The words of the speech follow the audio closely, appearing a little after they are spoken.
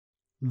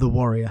The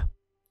Warrior,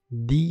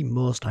 the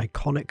most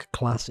iconic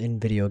class in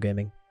video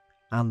gaming,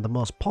 and the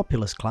most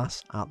populous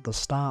class at the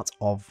start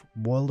of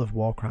World of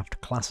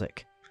Warcraft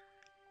Classic.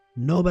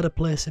 No better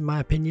place in my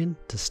opinion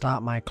to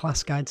start my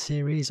class guide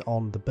series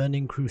on the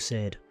Burning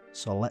Crusade,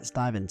 so let's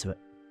dive into it.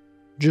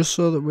 Just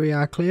so that we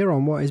are clear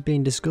on what is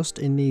being discussed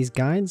in these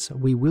guides,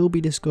 we will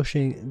be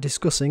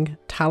discussing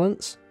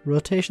talents,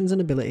 rotations and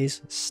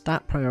abilities,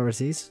 stat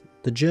priorities,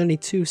 the journey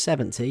to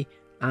 70,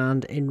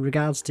 and in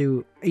regards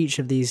to each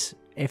of these,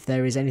 if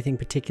there is anything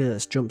particular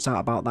that jumps out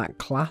about that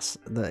class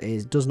that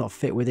does not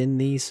fit within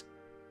these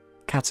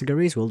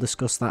categories, we'll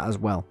discuss that as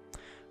well.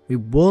 We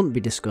won't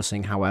be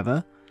discussing,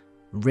 however,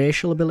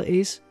 racial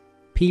abilities,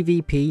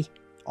 PvP,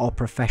 or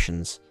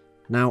professions.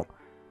 Now,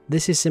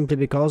 this is simply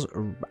because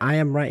I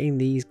am writing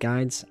these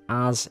guides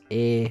as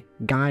a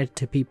guide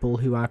to people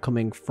who are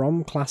coming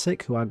from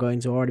Classic, who are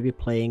going to already be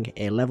playing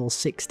a level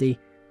 60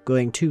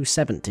 going to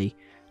 70,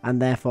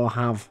 and therefore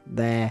have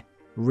their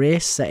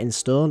race set in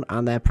stone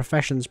and their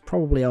professions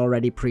probably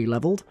already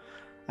pre-leveled,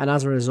 and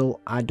as a result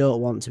I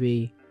don't want to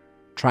be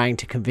trying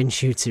to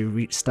convince you to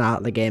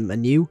restart the game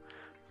anew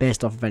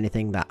based off of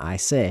anything that I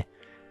say.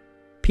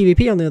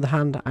 PvP on the other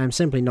hand, I'm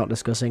simply not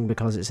discussing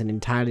because it's an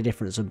entirely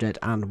different subject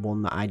and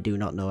one that I do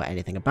not know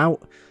anything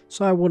about,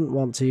 so I wouldn't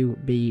want to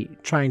be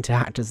trying to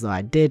act as though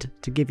I did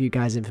to give you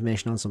guys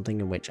information on something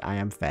in which I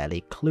am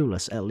fairly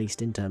clueless, at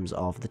least in terms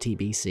of the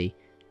TBC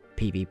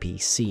PvP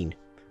scene.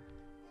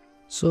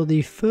 So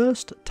the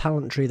first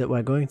talent tree that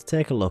we're going to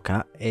take a look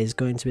at is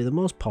going to be the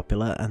most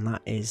popular, and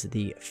that is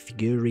the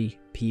Fury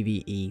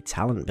PvE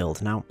talent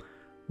build. Now,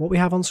 what we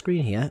have on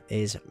screen here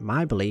is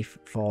my belief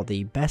for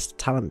the best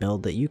talent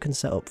build that you can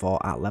set up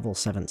for at level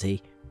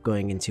 70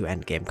 going into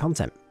endgame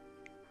content.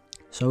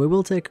 So we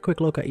will take a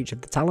quick look at each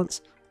of the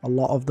talents. A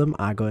lot of them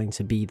are going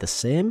to be the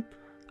same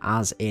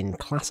as in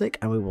Classic,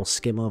 and we will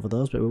skim over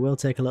those, but we will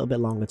take a little bit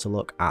longer to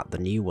look at the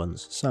new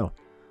ones. So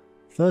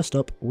first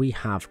up, we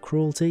have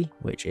Cruelty,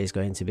 which is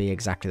going to be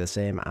exactly the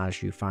same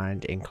as you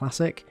find in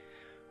Classic.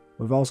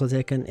 We've also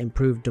taken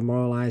Improved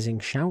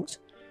Demoralizing Shout.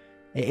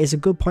 It is a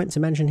good point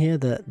to mention here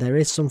that there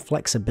is some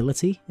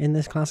flexibility in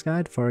this class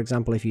guide. For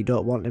example, if you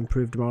don't want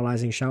Improved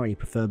Demoralizing Shout and you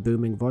prefer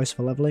Booming Voice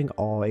for leveling,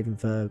 or even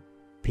for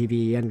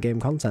PvE endgame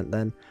content,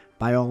 then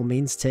by all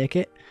means take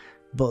it.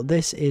 But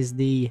this is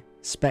the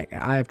spec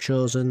I have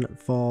chosen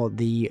for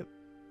the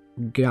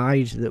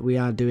guide that we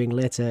are doing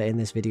later in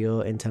this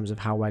video in terms of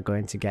how we're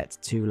going to get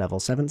to level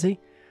 70.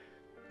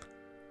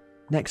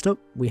 Next up,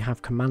 we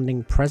have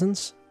Commanding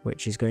Presence,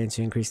 which is going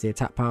to increase the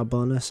attack power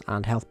bonus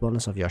and health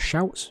bonus of your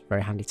shouts.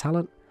 Very handy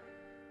talent.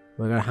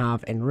 We're going to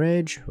have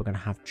Enrage, we're going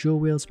to have Dual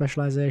Wield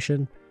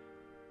Specialization,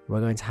 we're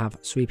going to have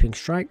Sweeping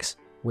Strikes,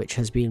 which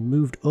has been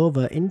moved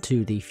over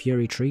into the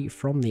Fury tree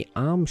from the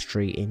Arms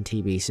tree in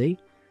TBC,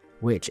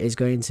 which is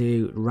going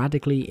to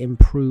radically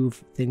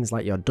improve things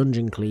like your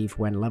Dungeon Cleave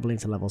when leveling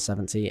to level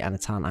 70, and a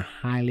talent I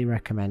highly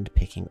recommend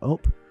picking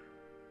up.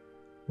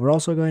 We're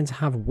also going to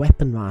have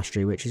Weapon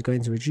Mastery, which is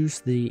going to reduce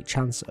the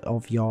chance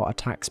of your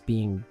attacks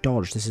being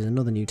dodged. This is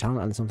another new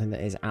talent and something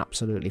that is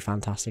absolutely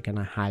fantastic and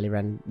I highly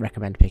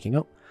recommend picking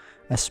up,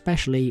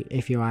 especially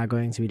if you are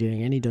going to be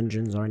doing any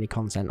dungeons or any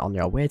content on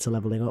your way to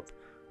leveling up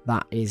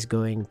that is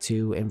going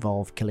to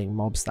involve killing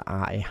mobs that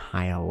are a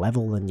higher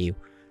level than you.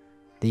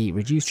 The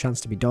reduced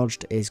chance to be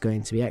dodged is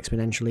going to be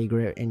exponentially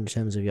great in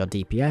terms of your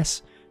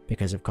DPS,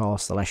 because of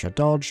course the less you're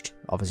dodged,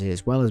 obviously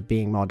as well as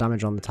being more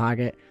damage on the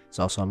target, there's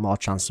also more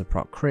chance to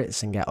proc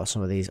crits and get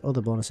some of these other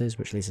bonuses,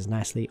 which leads us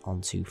nicely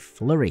onto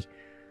Flurry.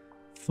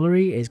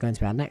 Flurry is going to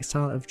be our next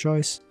talent of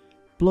choice.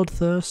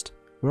 Bloodthirst,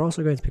 we're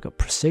also going to pick up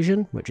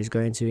Precision, which is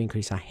going to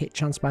increase our hit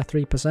chance by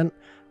 3%,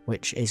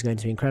 which is going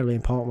to be incredibly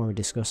important when we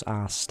discuss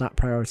our stat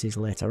priorities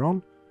later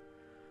on.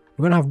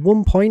 We're going to have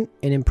 1 point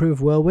in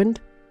Improved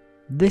Whirlwind.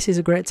 This is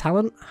a great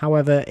talent,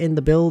 however in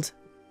the build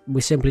we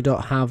simply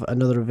don't have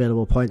another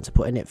available point to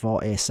put in it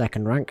for a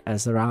second rank,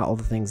 as there are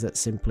other things that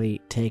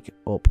simply take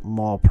up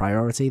more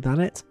priority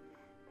than it.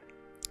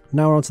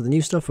 Now we're on to the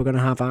new stuff. We're going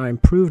to have our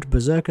Improved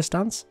Berserker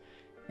Stance,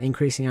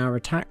 increasing our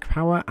attack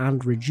power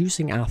and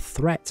reducing our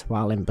threat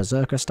while in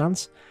Berserker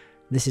Stance.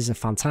 This is a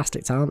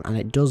fantastic talent, and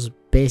it does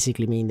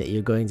basically mean that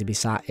you're going to be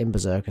sat in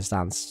Berserker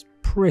Stance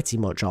pretty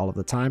much all of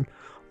the time,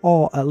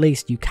 or at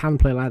least you can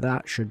play like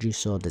that should you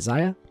so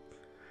desire.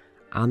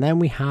 And then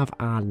we have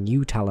our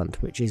new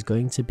talent, which is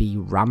going to be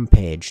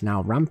Rampage.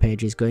 Now,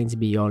 Rampage is going to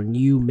be your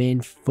new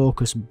main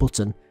focus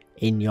button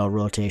in your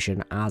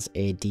rotation as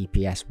a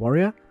DPS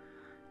warrior.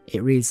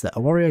 It reads that a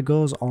warrior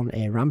goes on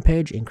a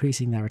rampage,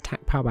 increasing their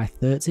attack power by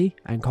 30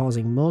 and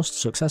causing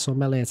most successful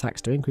melee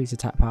attacks to increase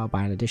attack power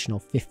by an additional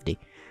 50.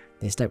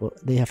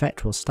 The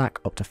effect will stack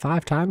up to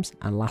 5 times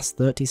and last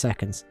 30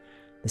 seconds.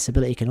 This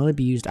ability can only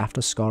be used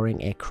after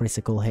scoring a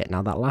critical hit.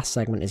 Now, that last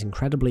segment is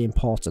incredibly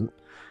important,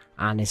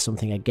 and is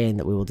something again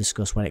that we will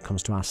discuss when it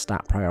comes to our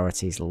stat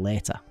priorities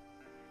later.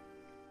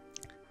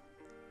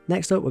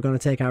 Next up, we're going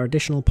to take our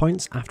additional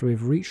points after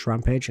we've reached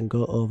Rampage and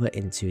go over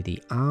into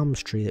the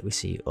Arms tree that we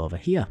see over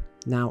here.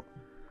 Now,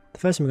 the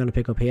first thing we're going to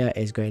pick up here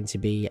is going to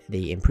be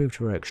the Improved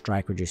Heroic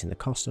Strike, reducing the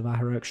cost of our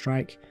Heroic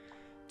Strike.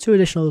 2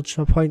 additional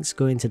points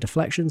go into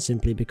deflection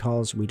simply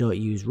because we don't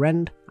use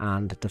rend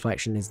and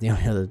deflection is the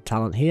only other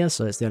talent here,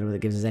 so it's the only one that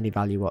gives us any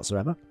value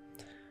whatsoever.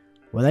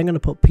 We're then going to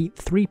put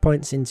 3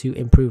 points into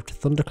improved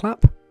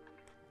thunderclap.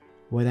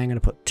 We're then going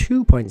to put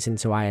 2 points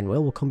into Iron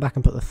Will. We'll come back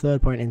and put the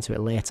 3rd point into it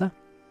later.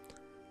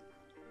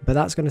 But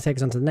that's going to take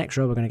us on to the next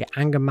row. We're going to get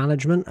anger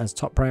management as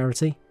top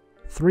priority.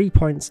 3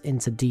 points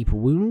into deep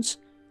wounds.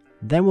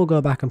 Then we'll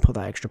go back and put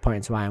that extra point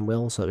into Iron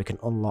Will so that we can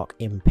unlock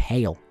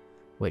Impale,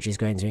 which is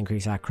going to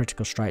increase our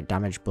critical strike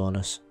damage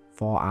bonus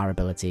for our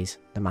abilities,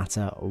 no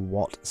matter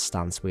what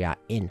stance we are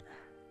in.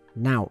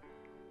 Now,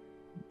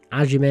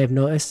 as you may have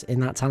noticed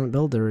in that talent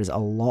build, there is a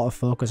lot of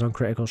focus on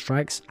critical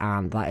strikes,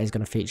 and that is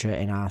going to feature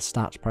in our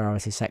stats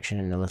priority section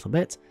in a little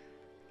bit.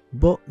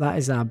 But that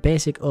is our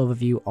basic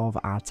overview of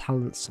our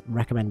talents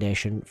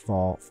recommendation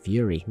for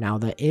Fury. Now,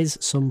 there is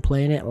some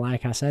play in it,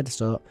 like I said,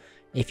 so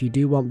if you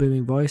do want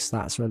Booming Voice,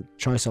 that's a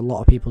choice a lot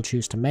of people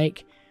choose to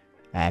make.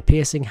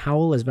 Piercing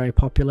Howl is very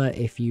popular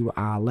if you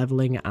are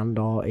leveling and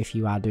or if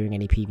you are doing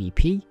any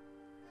PvP.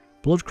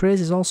 Blood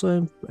Craze is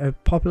also a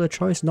popular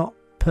choice, not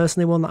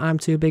personally one that I'm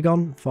too big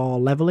on for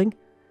leveling.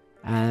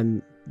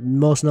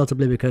 Most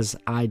notably because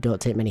I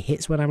don't take many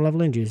hits when I'm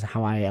leveling due to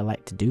how I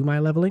elect to do my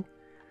leveling.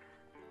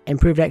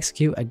 Improved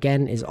Execute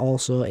again is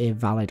also a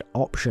valid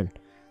option.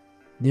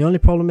 The only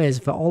problem is,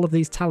 for all of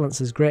these talents,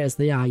 as great as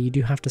they are, you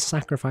do have to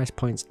sacrifice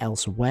points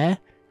elsewhere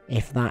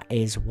if that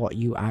is what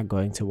you are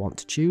going to want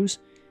to choose.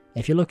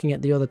 If you're looking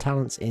at the other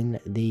talents in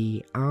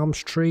the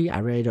arms tree, I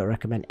really don't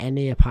recommend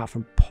any apart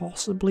from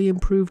possibly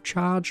improved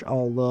charge,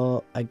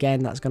 although again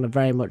that's going to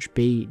very much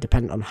be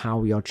dependent on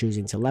how you're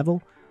choosing to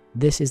level.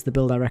 This is the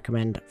build I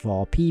recommend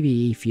for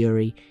PvE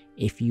Fury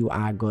if you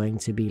are going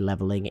to be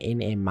leveling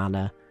in a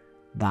manner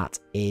that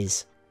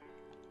is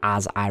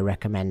as I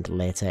recommend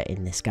later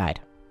in this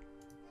guide.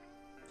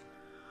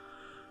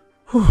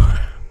 Whew.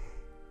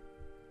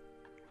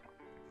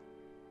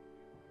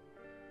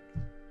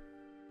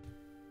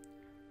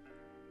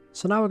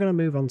 So now we're going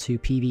to move on to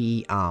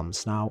PvE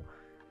arms. Now,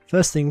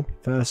 first thing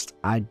first,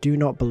 I do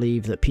not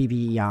believe that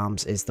PvE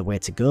arms is the way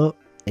to go.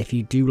 If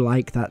you do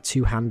like that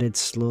two-handed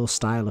slow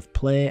style of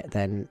play,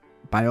 then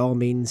by all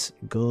means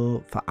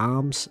go for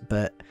arms,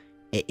 but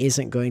it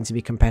isn't going to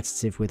be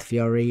competitive with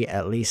Fury,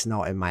 at least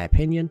not in my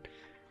opinion.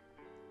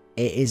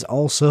 It is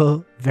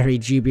also very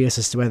dubious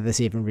as to whether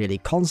this even really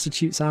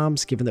constitutes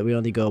arms, given that we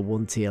only go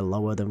 1 tier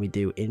lower than we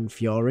do in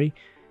Fury.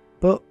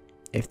 But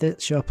if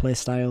that's your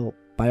playstyle,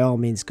 by all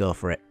means go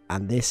for it,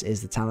 and this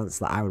is the talents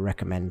that I would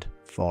recommend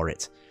for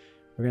it.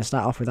 We're going to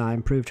start off with our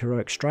improved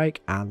heroic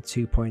strike and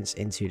 2 points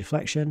into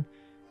deflection.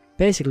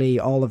 Basically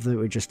all of that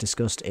we just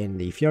discussed in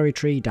the Fury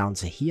tree down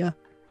to here,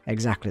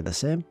 exactly the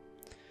same.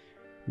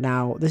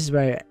 Now this is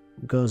where it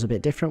goes a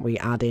bit different. We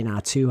add in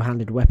our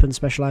two-handed weapon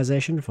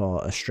specialization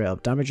for a straight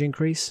up damage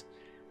increase.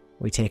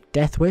 We take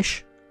Death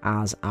Wish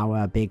as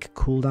our big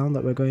cooldown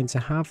that we're going to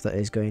have that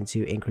is going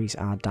to increase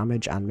our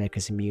damage and make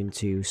us immune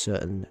to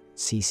certain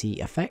CC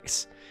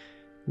effects.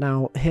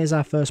 Now here's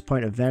our first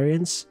point of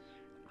variance.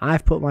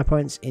 I've put my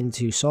points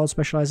into sword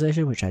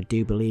specialization, which I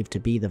do believe to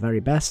be the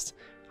very best.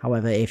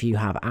 However, if you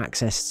have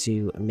access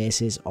to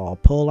maces or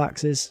pole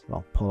axes,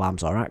 well, pole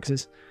arms or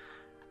axes,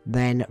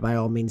 then by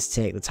all means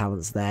take the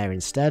talents there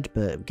instead,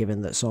 but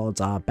given that swords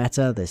are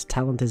better, this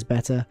talent is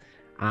better,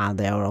 and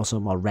they are also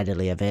more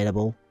readily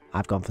available,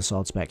 I've gone for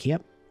sword spec here.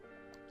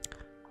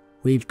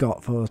 We've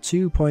got for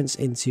 2 points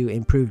into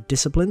improved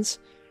disciplines,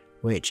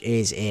 which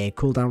is a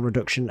cooldown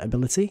reduction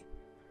ability.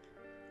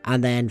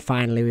 And then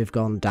finally we've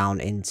gone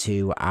down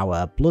into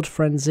our blood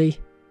frenzy,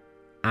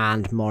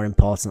 and more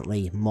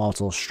importantly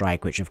mortal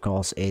strike, which of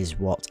course is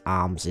what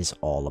arms is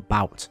all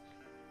about.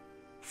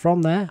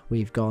 From there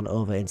we've gone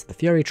over into the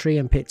Fury tree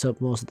and picked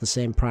up most of the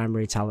same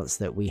primary talents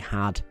that we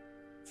had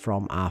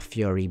from our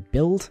Fury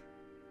build.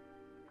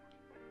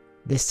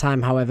 This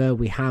time however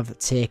we have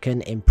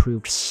taken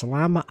improved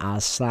slam,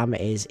 as slam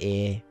is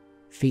a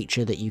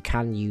feature that you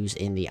can use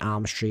in the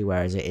arms tree,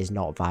 whereas it is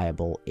not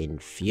viable in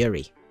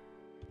Fury.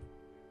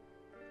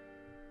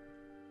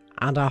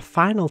 And our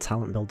final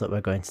talent build that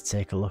we're going to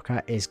take a look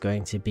at is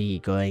going to be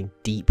going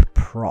Deep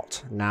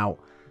Prot. Now,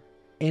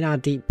 in our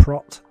Deep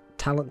Prot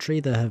talent tree,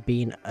 there have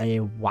been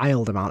a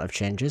wild amount of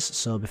changes.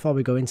 So before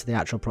we go into the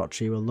actual Prot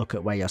tree, we'll look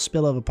at where your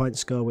spillover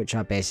points go, which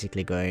are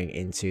basically going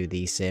into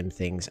the same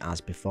things as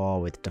before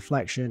with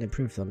Deflection,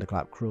 Improved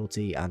Thunderclap,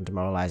 Cruelty, and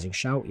Demoralizing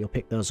Shout. You'll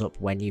pick those up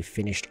when you've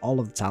finished all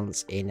of the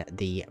talents in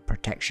the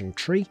Protection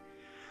tree.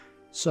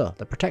 So,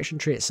 the Protection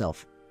tree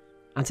itself.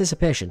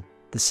 Anticipation.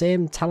 The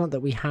same talent that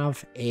we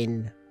have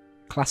in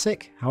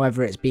Classic,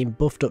 however it's been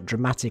buffed up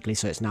dramatically,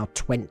 so it's now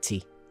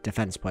 20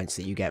 defense points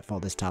that you get for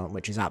this talent,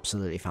 which is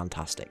absolutely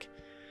fantastic.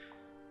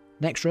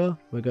 Next row,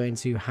 we're going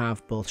to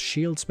have both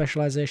shield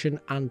specialization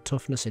and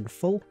toughness in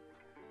full.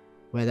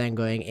 We're then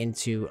going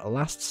into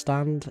Last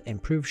Stand,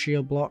 improved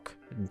shield block,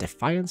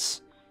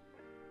 defiance,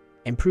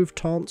 improved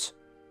taunt,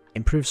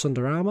 improved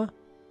sunder armor,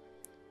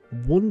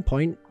 1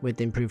 point with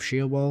improved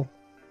shield wall,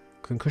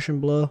 concussion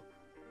blow,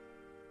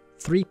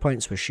 3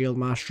 points with shield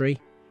mastery,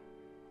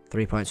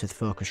 3 points with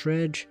focus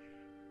rage,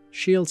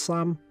 Shield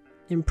Slam,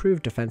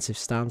 improved defensive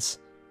stance,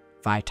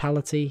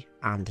 vitality,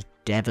 and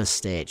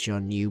devastate, your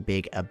new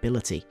big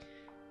ability.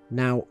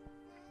 Now,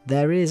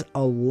 there is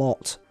a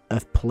lot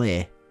of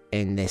play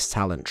in this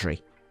talent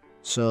tree.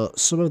 So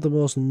some of the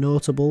most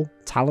notable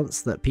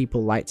talents that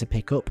people like to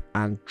pick up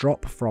and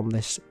drop from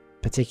this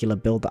particular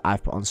build that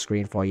I've put on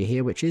screen for you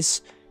here, which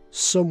is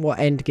somewhat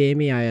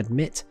endgamey, I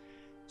admit.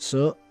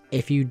 So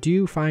if you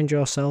do find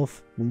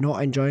yourself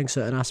not enjoying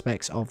certain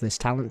aspects of this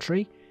talent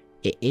tree,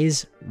 it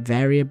is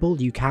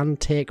variable. You can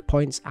take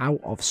points out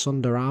of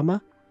Sunder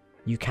Armor,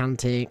 you can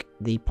take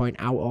the point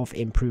out of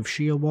improved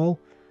shield wall,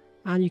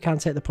 and you can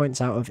take the points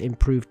out of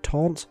improved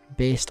taunt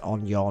based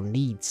on your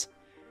needs.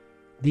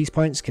 These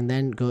points can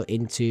then go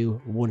into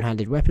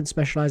one-handed weapon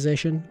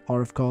specialization,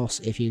 or of course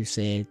if you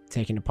say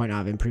taking a point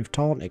out of improved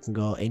taunt, it can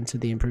go into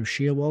the improved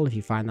shield wall if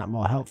you find that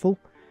more helpful.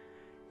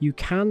 You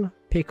can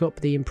pick up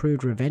the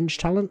improved revenge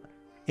talent.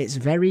 It's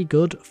very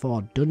good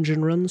for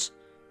dungeon runs,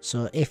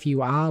 so if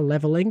you are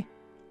leveling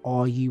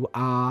or you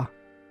are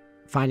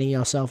finding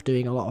yourself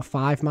doing a lot of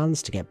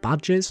 5-mans to get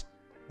badges,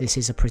 this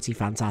is a pretty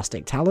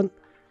fantastic talent.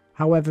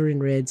 However, in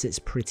raids it's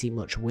pretty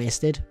much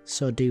wasted,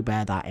 so do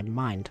bear that in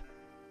mind.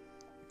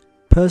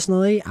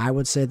 Personally, I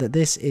would say that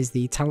this is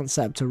the talent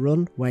setup to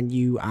run when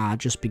you are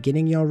just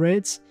beginning your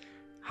raids.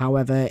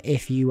 However,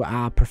 if you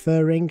are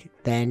preferring,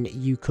 then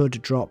you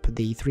could drop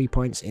the 3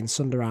 points in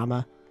Sunder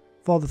Armor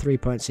for the 3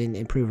 points in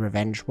Improved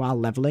Revenge while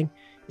leveling,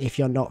 if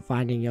you're not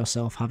finding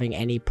yourself having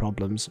any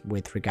problems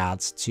with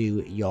regards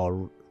to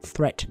your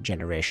threat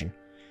generation.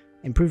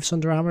 Improved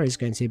Sunder Armor is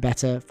going to be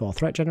better for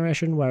threat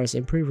generation, whereas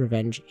Improved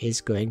Revenge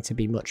is going to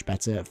be much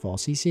better for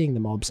CCing the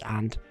mobs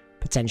and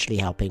potentially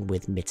helping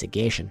with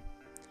mitigation.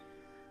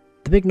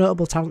 The big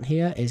notable talent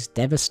here is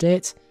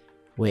Devastate,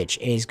 which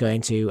is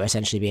going to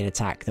essentially be an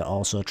attack that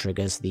also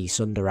triggers the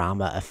Sunder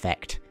Armor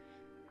effect.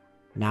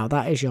 Now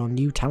that is your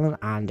new talent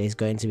and is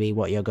going to be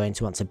what you're going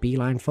to want to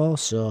beeline for,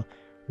 so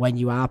when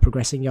you are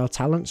progressing your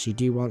talents, you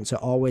do want to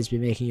always be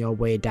making your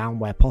way down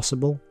where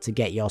possible to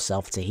get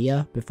yourself to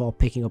here before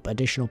picking up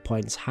additional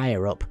points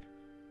higher up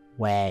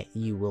where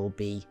you will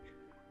be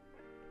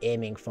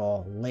aiming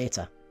for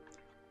later.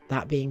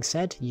 That being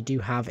said, you do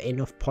have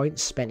enough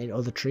points spent in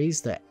other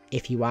trees that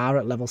if you are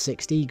at level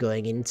 60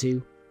 going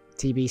into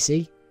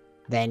TBC,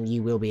 then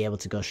you will be able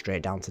to go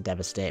straight down to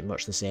Devastate,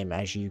 much the same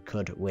as you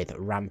could with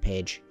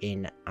Rampage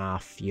in our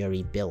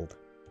Fury build.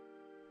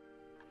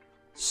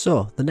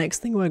 So, the next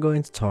thing we're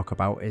going to talk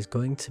about is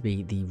going to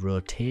be the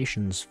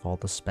rotations for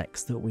the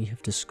specs that we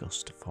have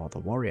discussed for the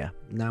Warrior.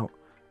 Now,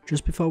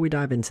 just before we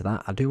dive into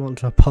that, I do want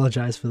to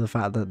apologise for the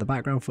fact that the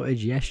background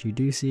footage, yes, you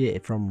do see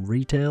it from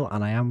retail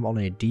and I am on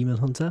a Demon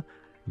Hunter.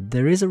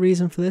 There is a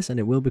reason for this and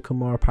it will become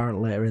more apparent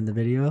later in the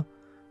video,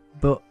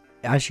 but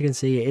as you can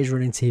see, it is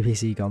running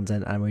TBC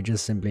content and we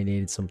just simply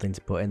needed something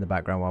to put in the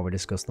background while we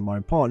discuss the more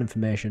important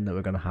information that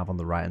we're going to have on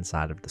the right hand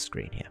side of the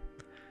screen here.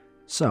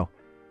 So,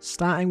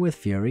 starting with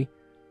Fury,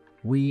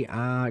 we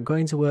are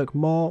going to work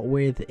more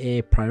with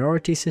a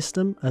priority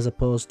system as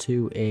opposed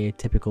to a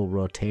typical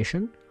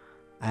rotation.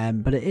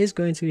 But it is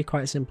going to be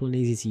quite simple and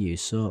easy to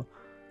use. So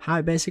how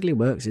it basically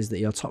works is that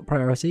your top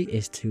priority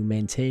is to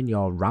maintain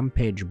your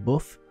Rampage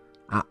buff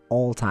at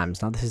all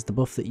times. Now this is the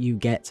buff that you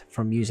get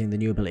from using the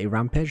new ability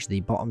Rampage,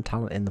 the bottom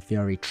talent in the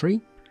Fury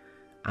tree.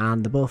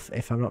 And the buff,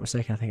 if I'm not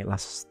mistaken, I think it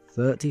lasts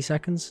 30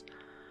 seconds.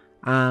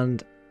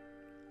 And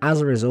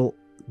as a result,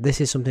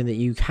 this is something that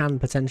you can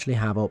potentially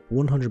have up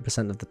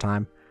 100% of the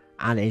time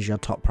and is your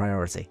top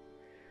priority.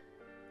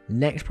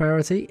 Next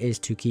priority is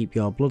to keep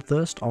your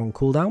Bloodthirst on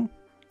cooldown.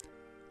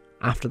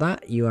 After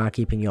that, you are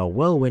keeping your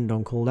Whirlwind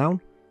on cooldown,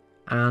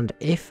 and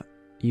if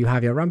you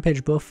have your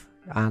Rampage buff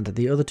and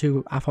the other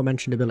two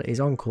aforementioned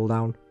abilities on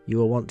cooldown, you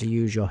will want to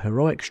use your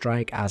Heroic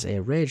Strike as a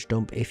rage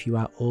dump if you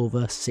are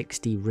over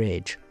 60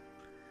 rage.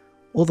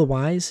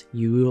 Otherwise,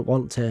 you will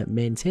want to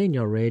maintain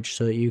your rage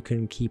so you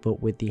can keep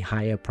up with the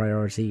higher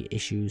priority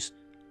issues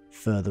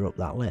further up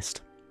that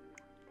list.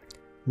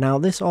 Now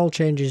this all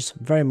changes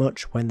very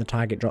much when the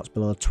target drops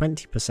below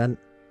 20%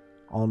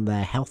 on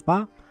their health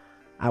bar,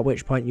 at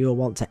which point you will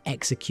want to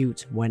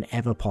execute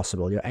whenever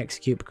possible. Your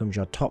execute becomes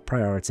your top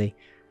priority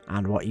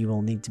and what you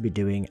will need to be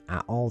doing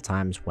at all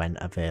times when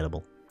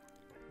available.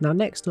 Now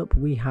next up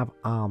we have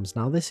arms.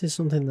 Now this is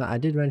something that I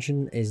did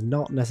mention is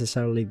not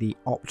necessarily the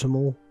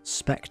optimal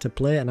spec to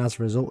play, and as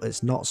a result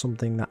it's not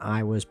something that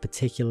I was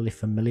particularly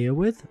familiar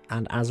with,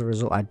 and as a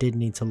result I did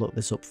need to look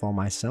this up for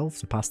myself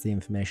to pass the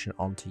information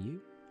on to you.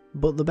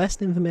 But the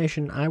best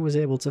information I was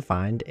able to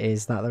find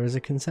is that there is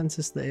a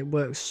consensus that it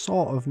works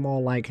sort of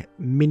more like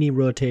mini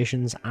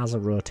rotations as a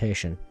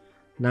rotation.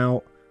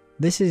 Now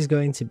this is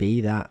going to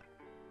be that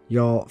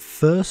your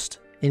first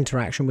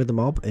interaction with the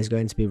mob is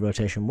going to be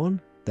rotation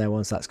 1, then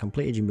once that's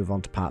completed you move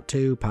on to part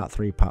 2, part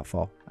 3, part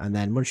 4, and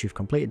then once you've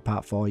completed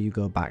part 4 you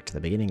go back to the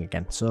beginning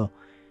again. So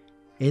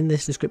in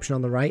this description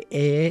on the right,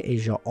 AA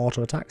is your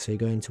auto attack, so you're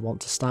going to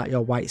want to start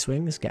your white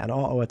swings, get an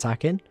auto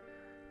attack in,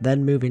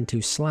 then move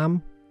into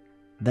slam,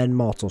 then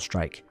Mortal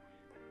Strike.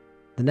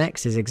 The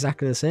next is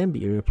exactly the same, but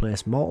you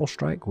replace Mortal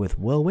Strike with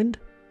Whirlwind.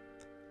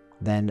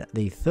 Then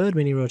the third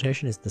mini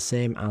rotation is the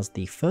same as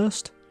the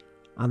first,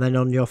 and then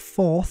on your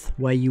fourth,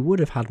 where you would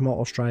have had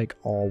Mortal Strike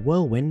or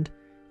Whirlwind,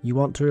 you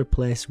want to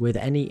replace with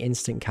any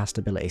instant cast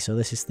ability. So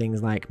this is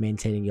things like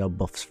maintaining your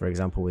buffs, for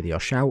example, with your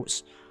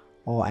shouts,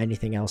 or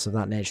anything else of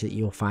that nature that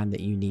you'll find that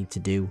you need to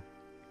do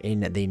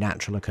in the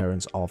natural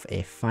occurrence of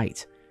a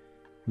fight.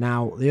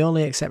 Now, the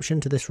only exception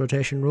to this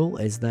rotation rule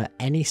is that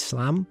any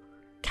slam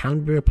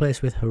can be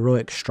replaced with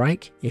Heroic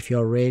Strike if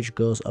your rage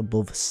goes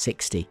above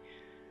 60.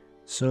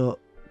 So,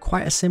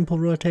 quite a simple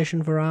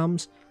rotation for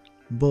arms,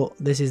 but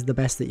this is the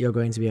best that you're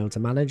going to be able to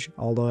manage,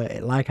 although,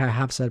 like I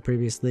have said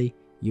previously,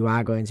 you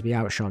are going to be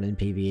outshone in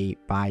PvE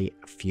by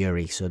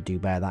Fury, so do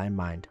bear that in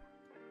mind.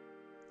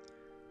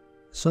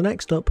 So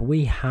next up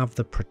we have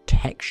the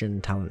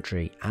Protection talent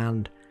tree,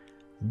 and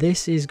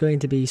this is going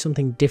to be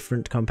something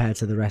different compared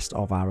to the rest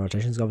of our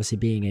rotations. Obviously,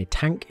 being a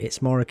tank,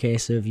 it's more a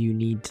case of you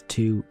need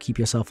to keep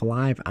yourself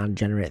alive and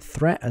generate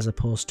threat as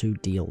opposed to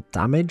deal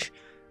damage,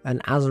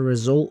 and as a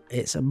result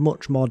it's a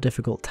much more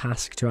difficult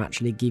task to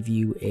actually give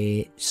you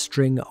a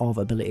string of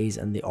abilities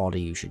and the order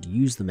you should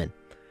use them in.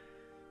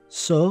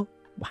 So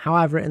how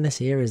I've written this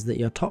here is that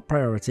your top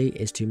priority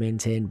is to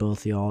maintain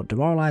both your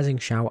Demoralizing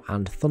Shout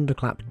and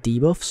Thunderclap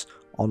debuffs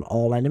on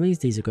all enemies.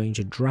 These are going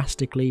to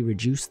drastically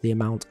reduce the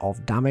amount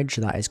of damage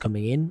that is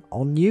coming in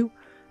on you,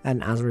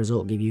 and as a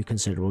result give you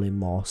considerably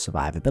more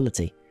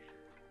survivability.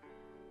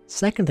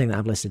 Second thing that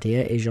I've listed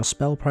here is your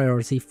spell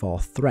priority for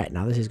threat.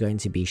 Now this is going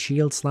to be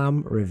Shield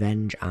Slam,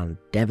 Revenge and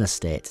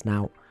Devastate.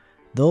 Now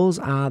those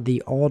are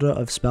the order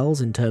of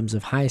spells in terms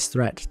of highest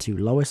threat to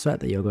lowest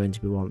threat that you're going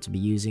to want to be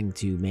using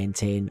to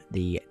maintain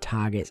the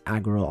target's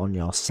aggro on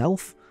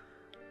yourself.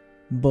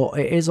 But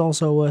it is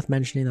also worth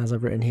mentioning, as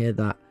I've written here,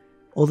 that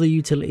other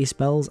utility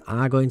spells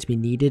are going to be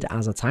needed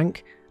as a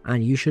tank,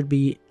 and you should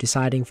be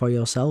deciding for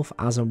yourself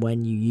as and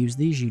when you use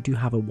these. You do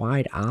have a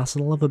wide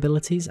arsenal of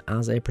abilities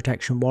as a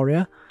protection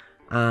warrior,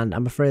 and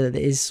I'm afraid that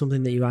it is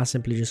something that you are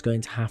simply just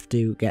going to have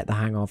to get the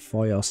hang of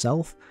for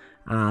yourself,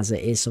 as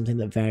it is something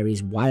that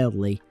varies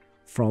wildly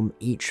from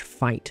each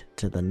fight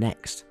to the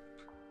next.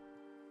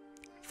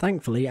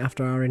 Thankfully,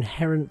 after our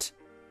inherent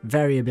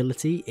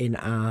variability in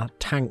our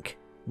tank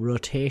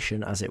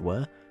rotation, as it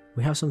were,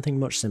 we have something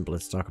much simpler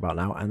to talk about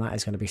now, and that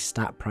is going to be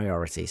stat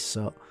priorities.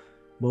 So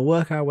we'll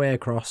work our way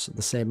across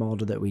the same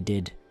order that we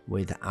did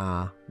with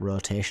our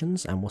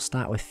rotations, and we'll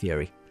start with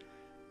Fury.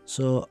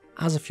 So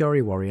as a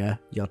Fury warrior,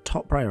 your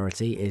top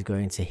priority is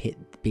going to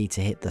be to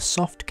hit the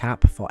soft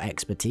cap for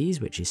expertise,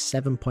 which is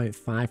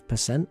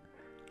 7.5%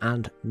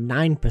 and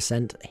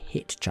 9%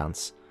 hit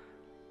chance.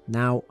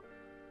 Now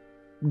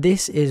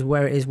this is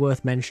where it is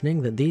worth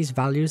mentioning that these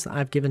values that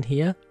I've given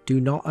here do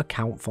not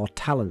account for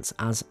talents,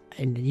 as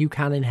you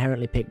can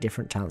inherently pick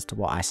different talents to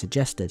what I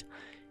suggested.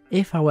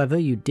 If however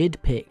you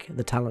did pick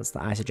the talents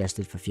that I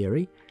suggested for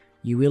Fury,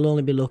 you will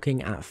only be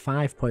looking at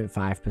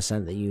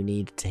 5.5% that you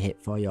need to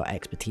hit for your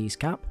expertise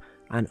cap,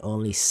 and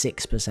only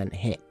 6%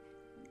 hit.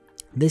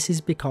 This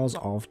is because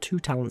of two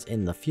talents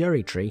in the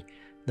Fury tree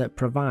that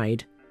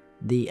provide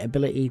the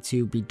ability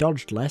to be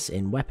dodged less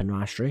in weapon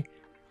mastery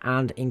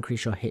and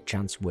increase your hit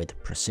chance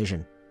with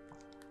precision.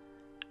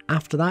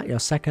 After that, your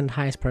second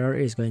highest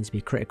priority is going to be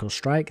Critical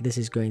Strike. This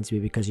is going to be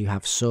because you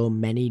have so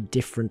many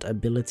different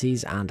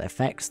abilities and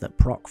effects that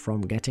proc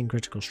from getting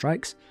critical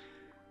strikes.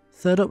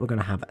 Third up, we're going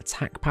to have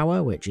Attack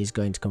Power, which is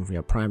going to come from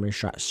your primary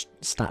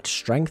stat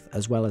Strength,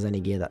 as well as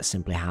any gear that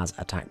simply has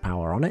Attack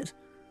Power on it.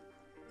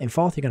 In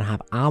fourth, you're going to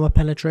have Armor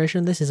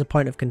Penetration. This is a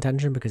point of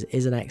contention because it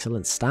is an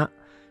excellent stat.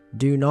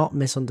 Do not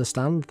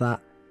misunderstand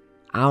that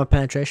Armor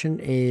Penetration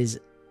is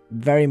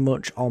very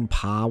much on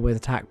par with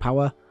Attack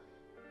Power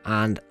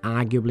and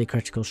arguably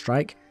Critical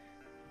Strike,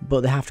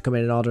 but they have to come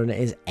in order, and it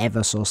is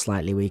ever so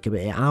slightly weaker.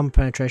 But Armor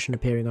Penetration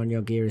appearing on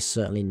your gear is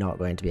certainly not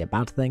going to be a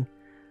bad thing.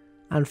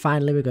 And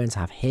finally, we're going to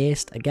have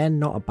Haste. Again,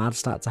 not a bad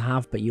stat to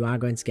have, but you are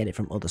going to get it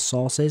from other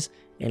sources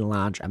in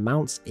large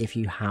amounts if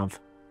you have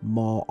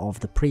more of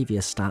the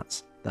previous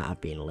stats that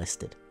have been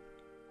listed.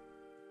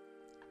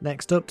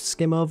 Next up, to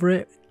skim over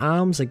it,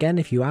 Arms. Again,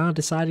 if you are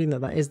deciding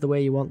that that is the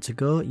way you want to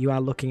go, you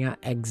are looking at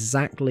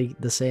exactly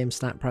the same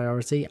stat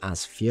priority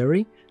as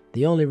Fury.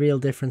 The only real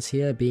difference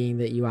here being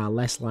that you are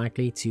less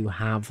likely to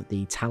have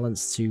the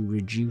talents to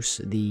reduce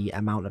the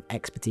amount of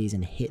expertise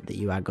and hit that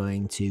you are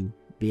going to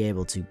be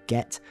able to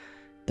get.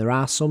 There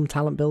are some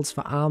talent builds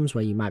for Arms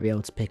where you might be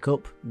able to pick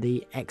up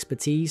the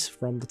expertise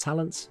from the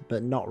talents,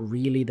 but not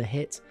really the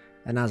hit,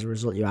 and as a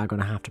result you are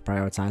going to have to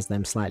prioritize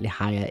them slightly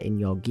higher in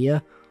your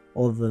gear.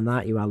 Other than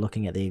that, you are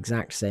looking at the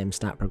exact same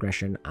stat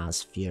progression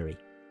as Fury.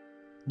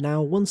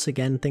 Now, once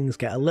again, things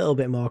get a little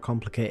bit more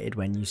complicated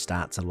when you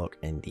start to look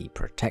in the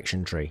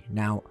protection tree.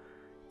 Now,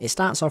 it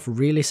starts off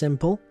really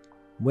simple.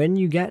 When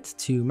you get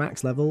to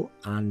max level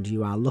and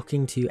you are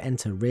looking to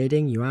enter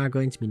raiding, you are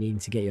going to be needing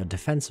to get your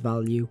defense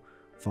value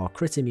for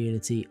crit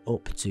immunity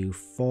up to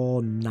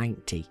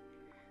 490.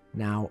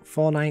 Now,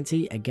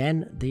 490,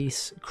 again,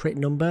 this crit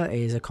number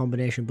is a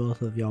combination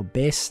both of your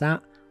base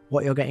stat,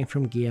 what you're getting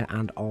from gear,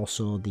 and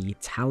also the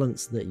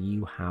talents that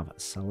you have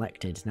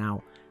selected.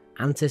 Now,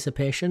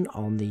 Anticipation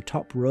on the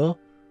top row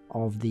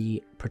of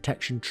the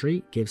protection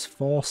tree gives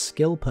 4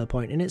 skill per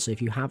point in it, so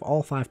if you have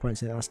all 5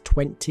 points in it, that's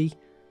 20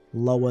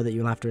 lower that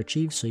you'll have to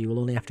achieve, so you will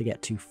only have to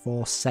get to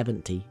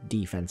 470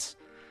 defense,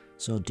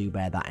 so do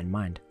bear that in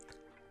mind.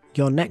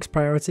 Your next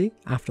priority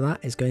after that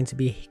is going to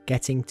be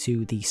getting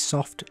to the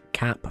soft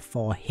cap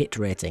for hit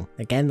rating.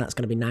 Again, that's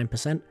going to be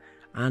 9%,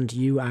 and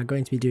you are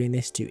going to be doing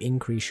this to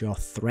increase your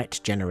threat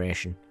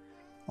generation.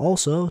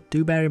 Also,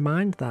 do bear in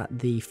mind that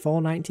the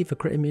 490 for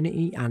crit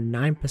immunity and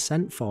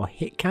 9% for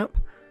hit cap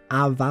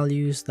are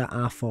values that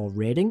are for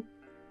raiding.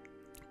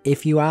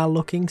 If you are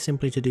looking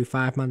simply to do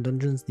 5-man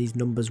dungeons, these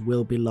numbers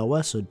will be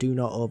lower, so do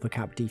not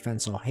overcap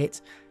defense or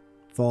hit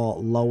for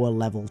lower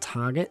level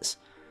targets.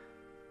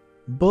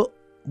 But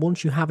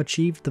once you have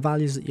achieved the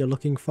values that you're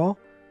looking for,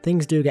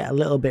 things do get a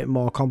little bit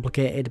more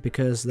complicated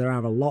because there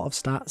are a lot of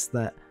stats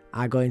that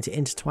are going to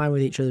intertwine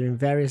with each other in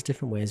various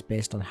different ways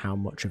based on how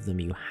much of them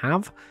you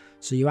have.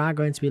 So you are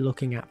going to be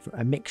looking at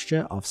a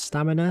mixture of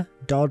stamina,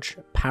 dodge,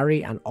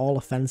 parry and all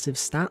offensive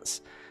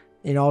stats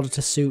in order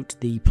to suit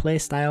the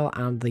playstyle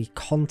and the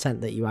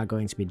content that you are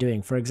going to be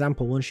doing. For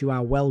example, once you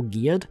are well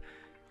geared,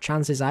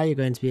 chances are you're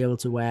going to be able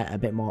to wear a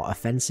bit more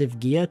offensive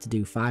gear to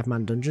do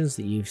 5-man dungeons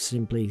that you've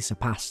simply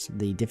surpassed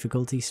the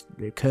difficulty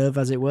curve,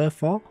 as it were,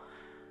 for.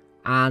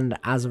 And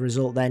as a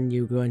result then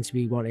you're going to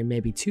be wanting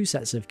maybe 2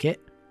 sets of kit,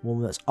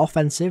 one that's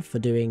offensive for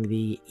doing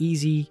the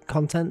easy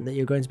content that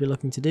you're going to be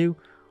looking to do,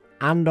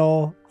 and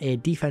or a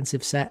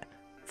defensive set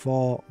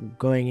for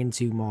going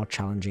into more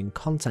challenging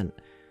content.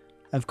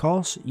 Of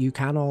course, you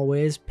can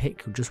always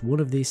pick just one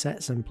of these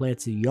sets and play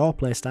to your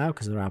playstyle,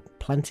 because there are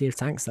plenty of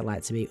tanks that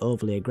like to be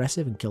overly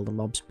aggressive and kill the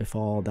mobs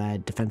before their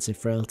defensive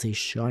frailties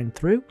shine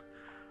through.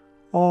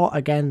 Or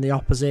again, the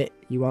opposite,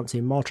 you want to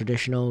be more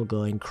traditional,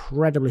 go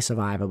incredibly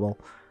survivable,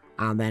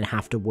 and then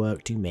have to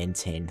work to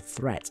maintain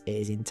threat. It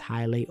is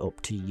entirely up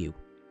to you.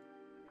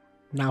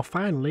 Now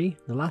finally,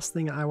 the last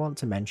thing I want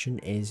to mention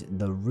is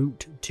the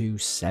route to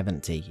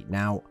 70.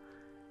 Now,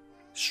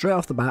 straight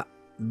off the bat,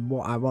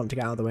 what I want to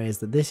get out of the way is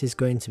that this is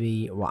going to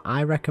be what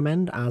I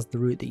recommend as the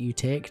route that you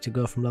take to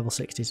go from level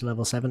 60 to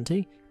level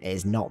 70. It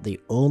is not the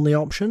only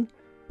option,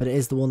 but it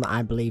is the one that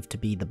I believe to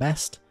be the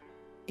best.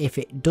 If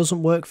it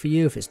doesn't work for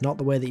you, if it's not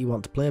the way that you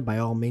want to play, by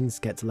all means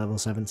get to level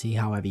 70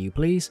 however you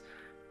please,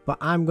 but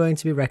I'm going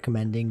to be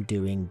recommending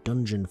doing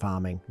dungeon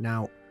farming.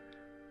 Now,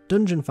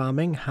 dungeon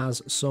farming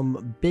has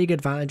some big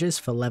advantages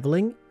for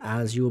leveling,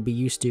 as you will be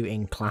used to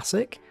in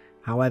Classic.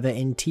 However,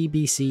 in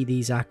TBC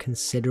these are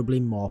considerably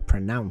more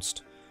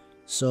pronounced.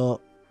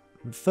 So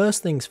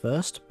first things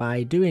first,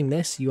 by doing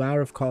this you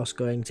are of course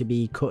going to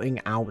be cutting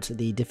out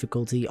the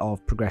difficulty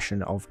of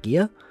progression of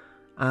gear,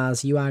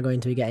 as you are going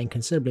to be getting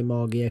considerably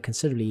more gear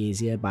considerably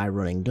easier by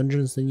running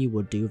dungeons than you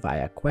would do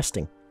via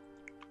questing.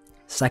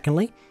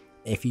 Secondly,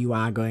 if you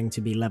are going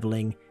to be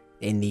leveling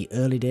in the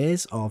early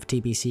days of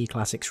TBC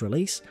Classic's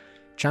release,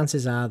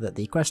 chances are that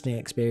the questing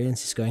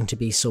experience is going to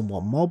be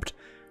somewhat mobbed,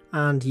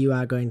 and you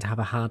are going to have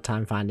a hard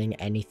time finding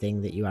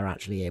anything that you are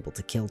actually able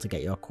to kill to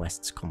get your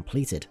quests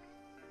completed.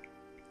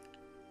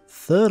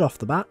 Third off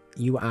the bat,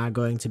 you are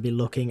going to be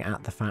looking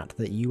at the fact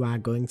that you are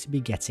going to be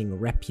getting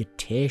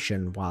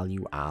reputation while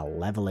you are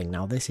leveling.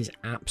 Now this is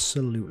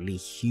absolutely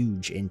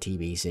huge in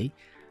TBC,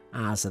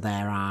 as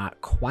there are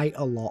quite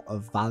a lot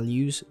of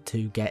values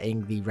to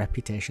getting the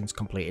reputations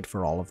completed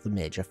for all of the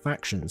major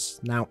factions.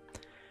 Now,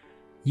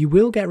 you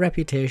will get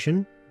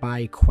reputation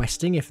by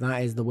questing if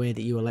that is the way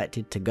that you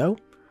elected to go.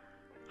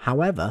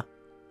 However,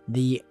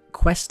 the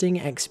questing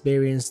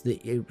experience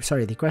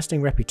the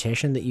questing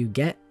reputation that you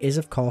get is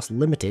of course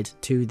limited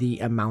to the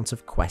amount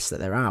of quests that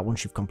there are.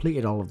 Once you've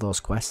completed all of those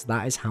quests,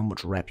 that is how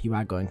much rep you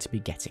are going to be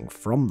getting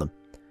from them.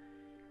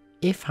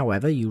 If,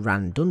 however, you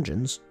ran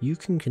dungeons, you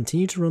can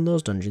continue to run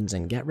those dungeons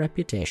and get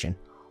reputation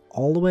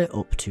all the way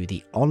up to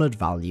the honoured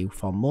value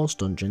for most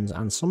dungeons,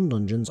 and some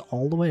dungeons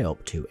all the way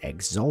up to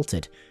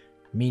exalted,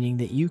 meaning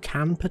that you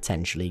can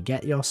potentially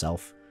get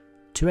yourself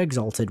to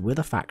exalted with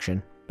a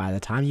faction by the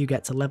time you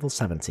get to level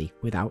 70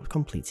 without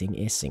completing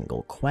a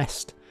single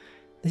quest.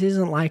 This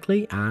isn't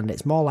likely, and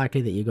it's more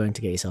likely that you're going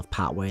to get yourself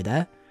partway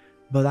there,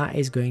 but that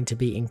is going to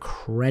be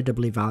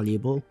incredibly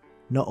valuable,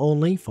 not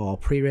only for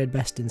pre-raid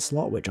best in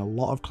slot, which a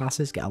lot of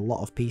classes get a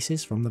lot of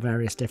pieces from the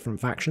various different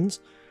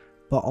factions,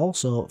 but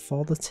also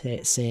for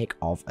the sake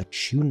of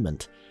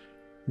attunement.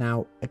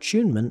 Now,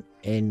 attunement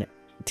in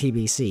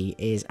TBC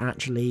is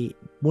actually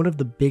one of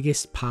the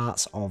biggest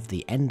parts of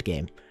the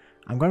endgame.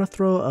 I'm going to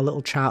throw a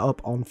little chart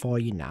up on for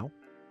you now,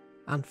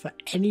 and for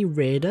any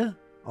raider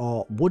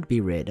or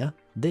would-be raider,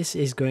 this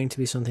is going to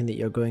be something that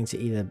you're going to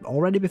either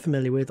already be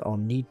familiar with or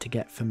need to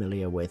get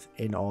familiar with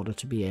in order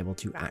to be able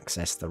to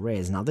access the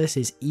raids. Now this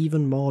is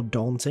even more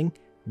daunting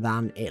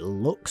than it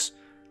looks,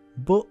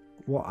 but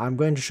what I'm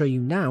going to show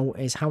you now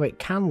is how it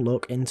can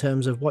look in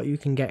terms of what you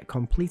can get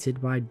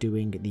completed by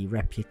doing the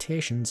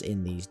reputations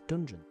in these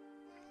dungeons.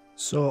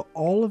 So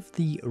all of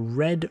the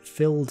red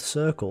filled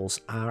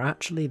circles are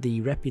actually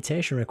the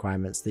reputation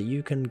requirements that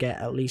you can get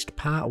at least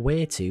part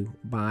way to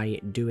by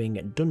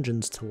doing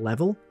dungeons to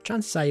level.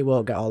 Chances are you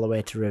won't get all the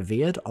way to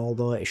revered,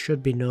 although it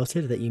should be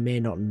noted that you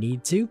may not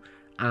need to,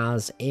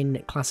 as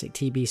in Classic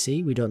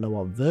TBC we don't know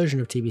what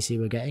version of TBC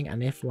we're getting,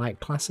 and if like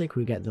Classic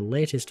we get the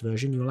latest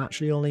version, you'll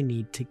actually only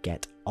need to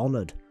get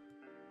Honoured.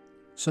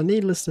 So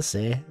needless to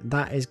say,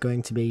 that is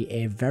going to be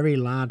a very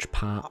large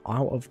part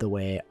out of the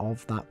way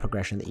of that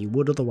progression that you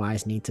would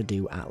otherwise need to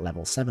do at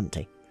level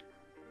 70.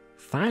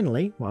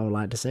 Finally, what I would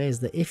like to say is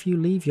that if you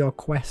leave your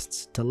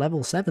quests to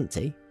level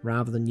 70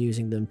 rather than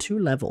using them to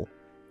level,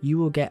 you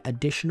will get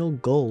additional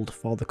gold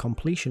for the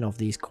completion of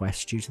these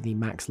quests due to the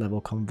max level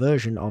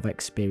conversion of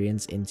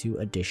experience into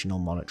additional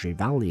monetary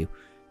value.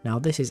 Now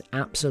this is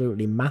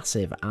absolutely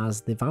massive,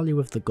 as the value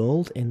of the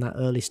gold in that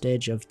early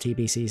stage of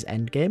TBC's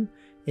endgame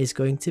is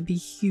going to be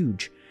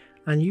huge,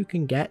 and you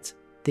can get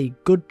the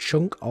good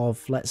chunk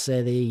of, let's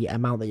say, the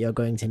amount that you're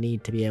going to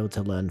need to be able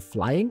to learn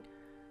flying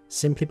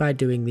simply by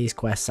doing these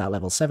quests at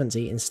level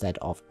 70 instead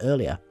of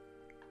earlier.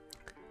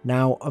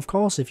 Now, of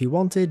course, if you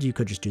wanted, you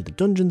could just do the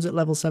dungeons at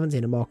level 70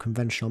 in a more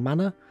conventional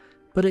manner,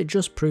 but it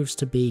just proves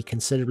to be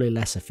considerably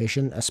less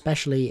efficient,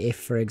 especially if,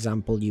 for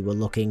example, you were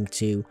looking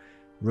to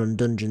run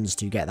dungeons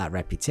to get that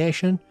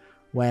reputation,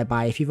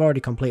 whereby if you've already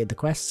completed the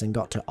quests and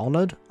got to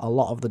Honoured, a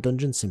lot of the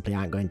dungeons simply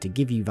aren't going to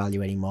give you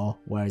value anymore,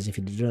 whereas if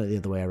you did it the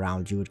other way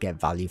around, you would get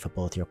value for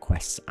both your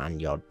quests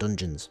and your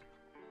dungeons.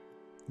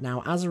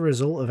 Now, as a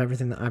result of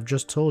everything that I've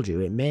just told you,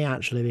 it may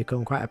actually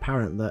become quite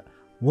apparent that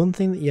one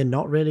thing that you're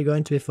not really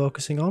going to be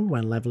focusing on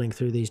when leveling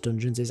through these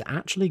dungeons is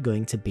actually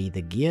going to be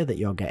the gear that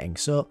you're getting.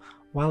 So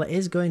while it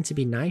is going to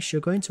be nice,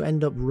 you're going to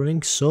end up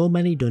running so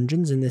many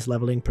dungeons in this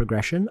leveling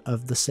progression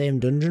of the same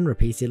dungeon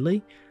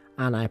repeatedly,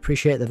 and I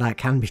appreciate that that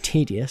can be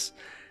tedious,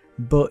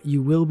 but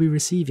you will be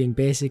receiving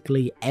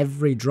basically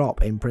every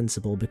drop in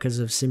principle because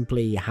of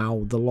simply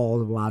how the law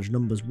of large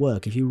numbers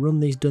work. If you run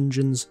these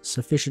dungeons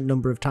sufficient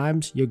number of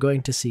times, you're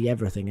going to see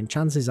everything, and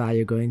chances are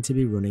you're going to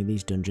be running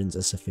these dungeons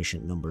a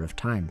sufficient number of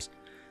times.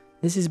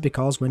 This is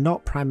because we're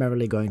not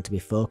primarily going to be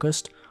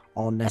focused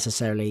on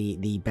necessarily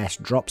the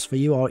best drops for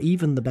you or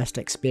even the best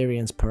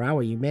experience per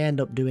hour. You may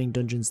end up doing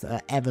dungeons that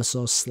are ever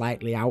so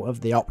slightly out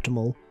of the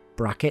optimal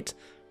bracket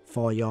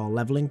for your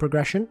leveling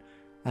progression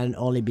and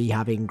only be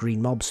having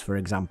green mobs, for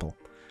example.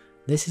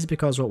 This is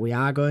because what we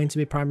are going to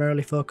be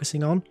primarily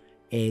focusing on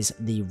is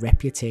the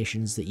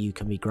reputations that you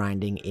can be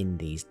grinding in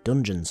these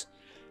dungeons.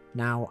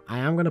 Now, I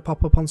am going to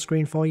pop up on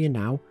screen for you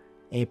now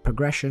a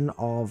progression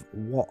of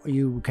what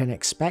you can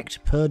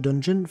expect per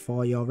dungeon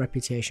for your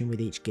reputation with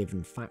each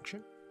given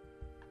faction.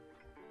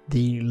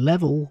 The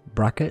level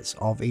brackets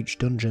of each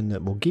dungeon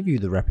that will give you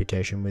the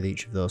reputation with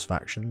each of those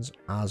factions,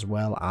 as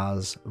well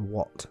as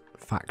what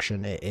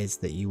faction it is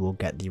that you will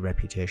get the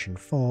reputation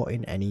for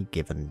in any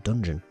given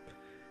dungeon.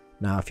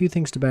 Now, a few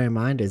things to bear in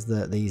mind is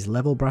that these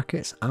level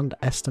brackets and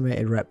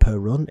estimated rep per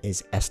run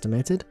is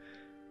estimated.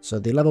 So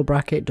the level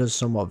bracket does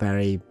somewhat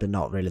vary, but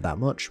not really that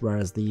much,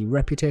 whereas the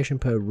reputation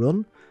per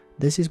run,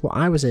 this is what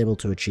I was able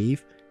to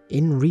achieve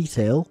in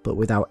retail, but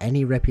without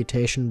any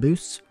reputation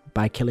boosts,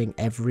 by killing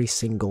every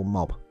single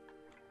mob.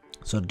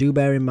 So do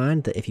bear in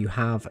mind that if you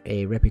have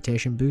a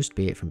reputation boost,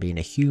 be it from being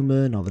a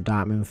human or the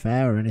Darkmoon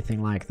Fair or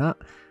anything like that,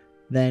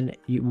 then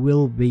it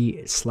will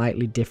be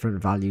slightly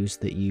different values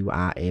that you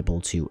are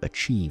able to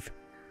achieve.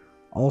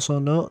 Also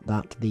note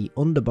that the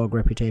Underbog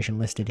reputation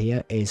listed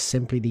here is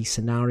simply the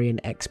Cenarian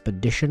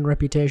Expedition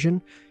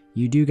reputation.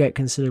 You do get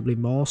considerably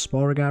more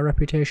Sporagar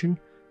reputation,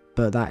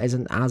 but that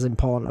isn't as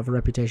important of a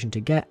reputation to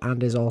get,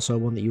 and is also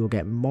one that you will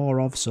get more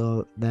of,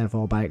 so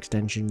therefore by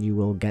extension you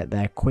will get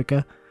there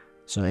quicker.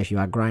 So if you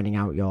are grinding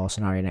out your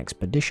Cenarian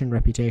Expedition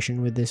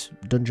reputation with this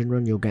dungeon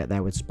run, you'll get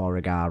there with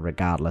Sporagar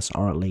regardless,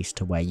 or at least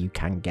to where you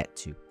can get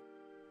to.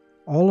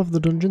 All of the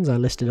dungeons I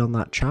listed on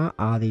that chart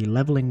are the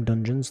leveling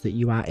dungeons that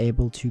you are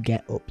able to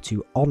get up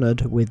to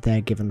Honoured with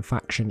their given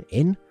faction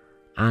in,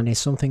 and is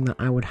something that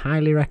I would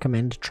highly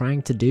recommend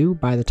trying to do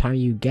by the time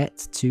you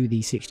get to the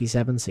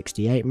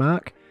 67-68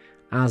 mark,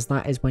 as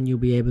that is when you'll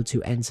be able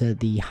to enter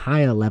the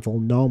higher level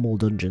normal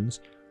dungeons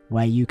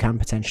where you can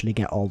potentially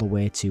get all the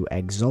way to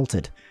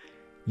Exalted.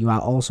 You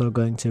are also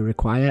going to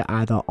require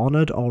either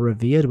Honoured or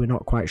Revered, we're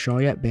not quite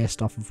sure yet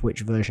based off of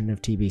which version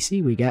of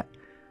TBC we get,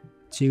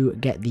 to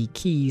get the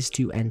keys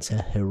to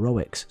enter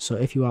Heroics. So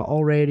if you are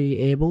already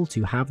able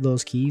to have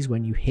those keys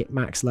when you hit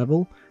max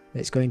level,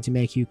 it's going to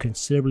make you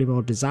considerably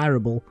more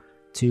desirable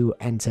to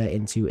enter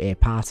into a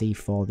party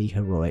for the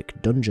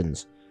Heroic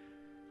dungeons.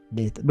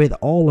 With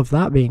all of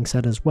that being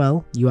said as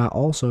well, you are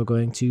also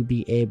going to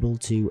be able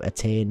to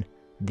attain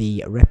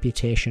the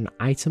reputation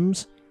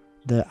items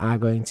that are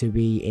going to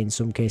be in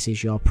some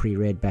cases your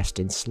pre-raid best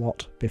in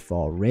slot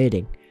before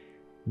raiding.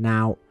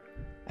 Now,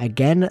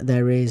 again,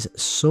 there is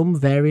some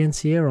variance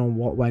here on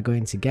what we're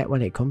going to get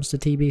when it comes to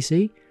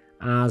TBC,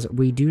 as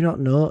we do not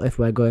know if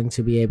we're going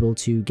to be able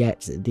to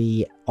get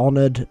the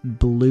Honoured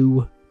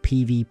Blue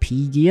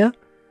PvP gear,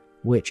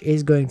 which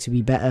is going to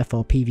be better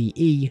for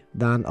PvE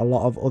than a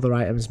lot of other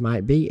items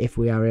might be if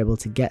we are able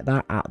to get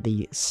that at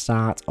the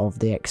start of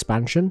the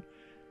expansion.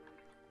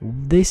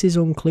 This is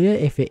unclear.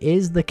 If it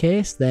is the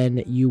case,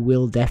 then you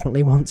will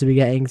definitely want to be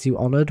getting to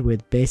Honoured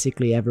with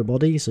basically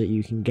everybody so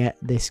you can get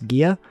this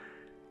gear.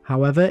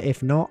 However,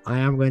 if not, I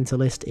am going to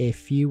list a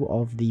few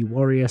of the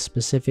warrior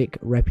specific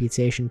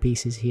reputation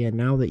pieces here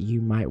now that you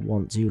might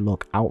want to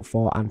look out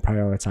for and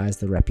prioritize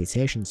the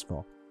reputations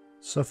for.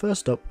 So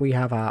first up, we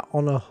have our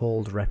honor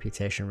hold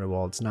reputation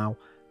rewards. Now,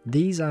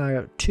 these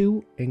are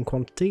 2 in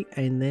quantity,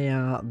 and they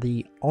are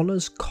the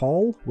Honor's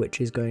Call, which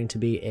is going to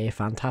be a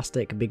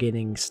fantastic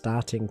beginning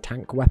starting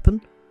tank weapon,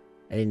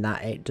 in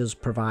that it does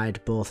provide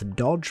both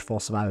dodge for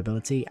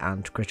survivability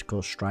and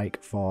critical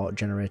strike for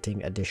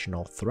generating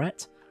additional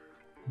threat.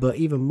 But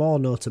even more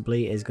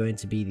notably is going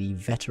to be the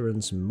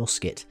Veteran's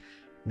Musket.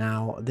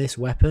 Now, this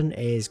weapon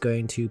is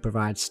going to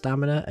provide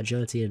stamina,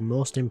 agility, and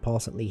most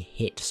importantly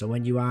hit. So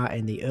when you are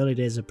in the early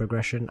days of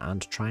progression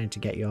and trying to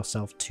get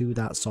yourself to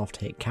that soft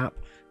hit cap,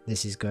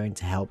 this is going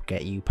to help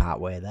get you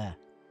partway there.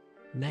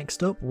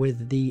 Next up,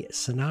 with the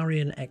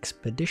Cenarian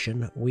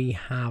Expedition, we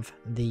have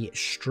the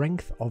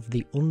Strength of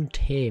the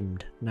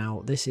Untamed.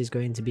 Now, this is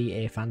going to be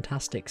a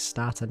fantastic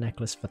starter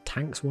necklace for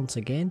tanks once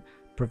again,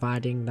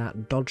 providing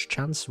that dodge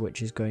chance,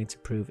 which is going to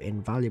prove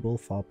invaluable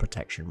for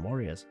protection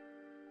warriors.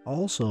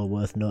 Also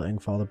worth noting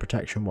for the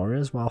protection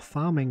warriors, while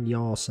farming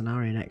your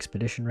Cenarian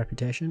Expedition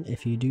reputation,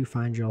 if you do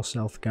find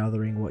yourself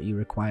gathering what you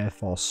require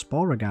for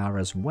Sporagar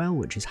as well,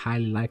 which is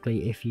highly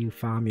likely if you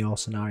farm your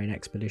Cenarian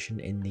Expedition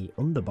in the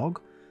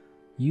Underbog,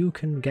 you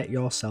can get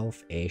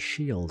yourself a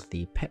shield,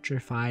 the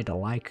Petrified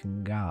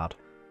Lichen Guard.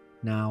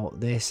 Now,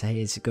 this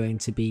is going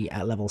to be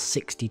at level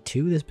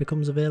 62, this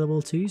becomes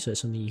available to you, so it's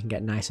something you can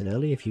get nice and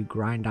early if you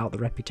grind out the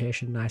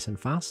reputation nice and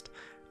fast,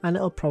 and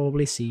it'll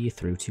probably see you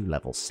through to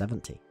level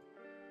 70.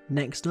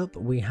 Next up,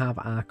 we have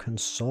our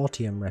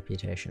Consortium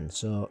reputation.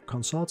 So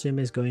Consortium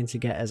is going to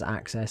get us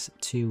access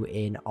to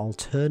an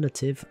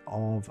alternative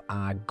of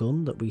our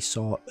gun that we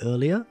saw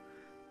earlier.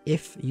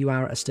 If you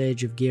are at a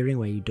stage of gearing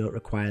where you don't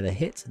require the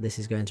hit, this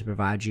is going to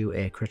provide you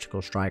a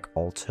critical strike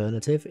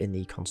alternative in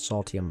the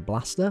Consortium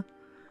Blaster.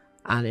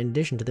 And in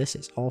addition to this,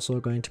 it's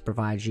also going to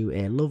provide you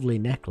a lovely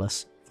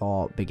necklace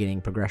for beginning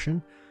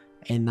progression,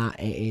 in that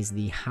it is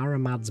the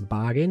Haramad's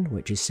Bargain,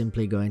 which is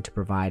simply going to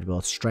provide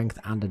both strength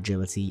and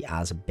agility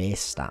as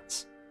base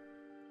stats.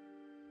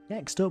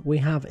 Next up, we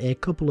have a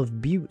couple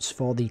of buttes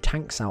for the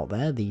tanks out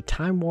there, the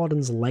Time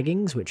Warden's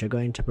Leggings, which are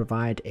going to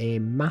provide a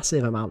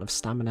massive amount of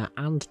stamina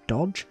and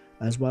dodge,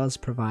 as well as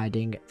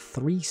providing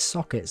 3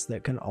 sockets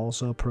that can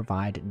also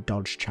provide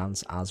dodge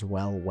chance as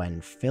well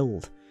when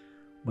filled.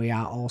 We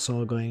are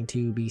also going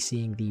to be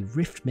seeing the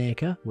Rift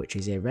Maker, which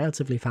is a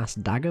relatively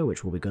fast dagger,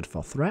 which will be good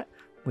for threat,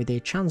 with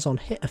a chance on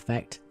hit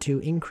effect to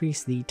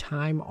increase the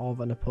time of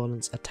an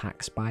opponent's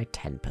attacks by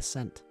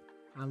 10%.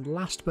 And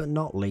last but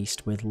not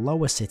least, with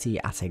Lower City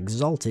at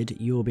Exalted,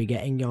 you will be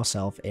getting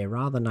yourself a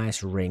rather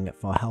nice ring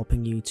for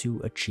helping you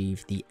to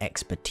achieve the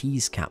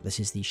Expertise cap. This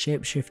is the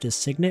Shapeshifter's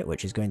Signet,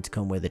 which is going to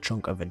come with a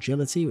chunk of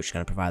agility, which is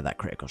going to provide that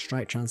critical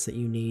strike chance that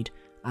you need,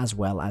 as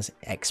well as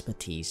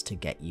expertise to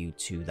get you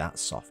to that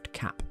soft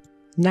cap.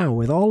 Now,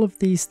 with all of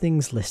these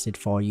things listed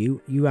for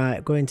you, you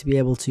are going to be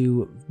able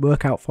to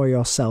work out for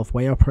yourself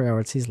where your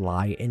priorities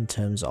lie in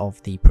terms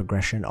of the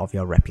progression of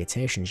your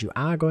reputations. You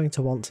are going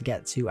to want to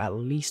get to at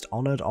least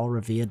Honoured or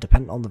Revered,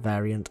 depending on the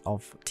variant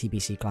of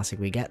TBC Classic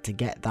we get, to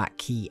get that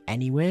key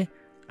anyway,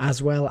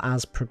 as well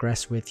as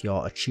progress with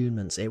your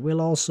attunements. It will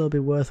also be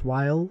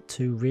worthwhile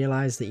to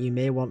realise that you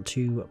may want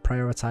to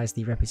prioritise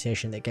the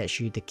reputation that gets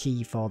you the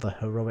key for the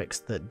heroics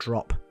that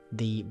drop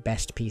the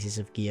best pieces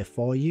of gear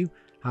for you.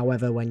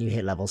 However, when you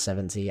hit level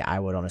 70, I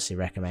would honestly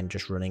recommend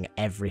just running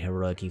every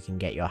heroic you can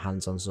get your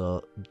hands on,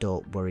 so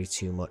don't worry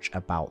too much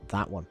about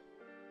that one.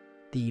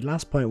 The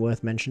last point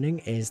worth mentioning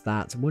is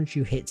that once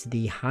you hit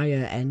the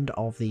higher end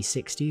of the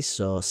 60s,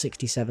 so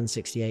 67,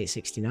 68,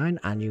 69,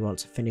 and you want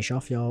to finish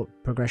off your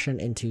progression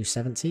into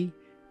 70,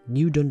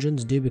 new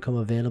dungeons do become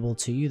available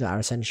to you that are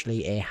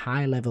essentially a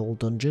high level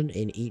dungeon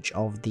in each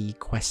of the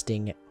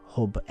questing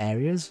hub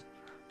areas,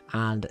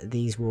 and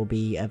these will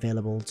be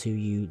available to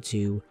you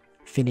to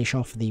finish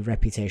off the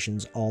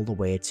reputations all the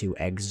way to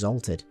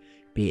Exalted,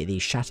 be it the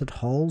Shattered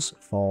Halls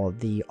for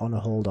the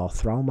Honorhold or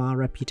Thralmar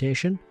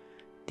reputation,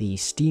 the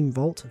Steam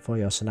Vault for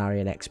your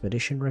Cenarian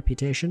Expedition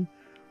reputation,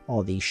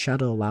 or the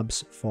Shadow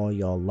Labs for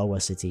your Lower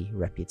City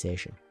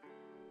reputation.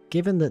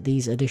 Given that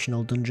these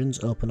additional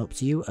dungeons open up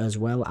to you, as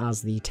well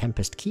as the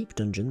Tempest Keep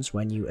dungeons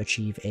when you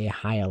achieve a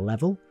higher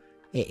level,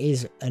 it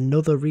is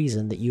another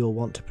reason that you will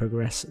want to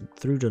progress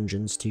through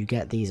dungeons to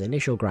get these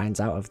initial grinds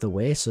out of the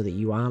way, so that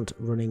you aren't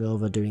running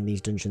over doing these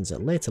dungeons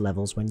at later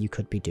levels when you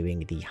could be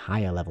doing the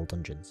higher level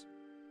dungeons.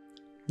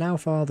 Now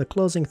for the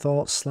closing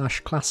thoughts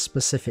 / class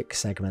specific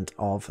segment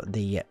of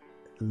the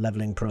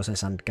leveling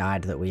process and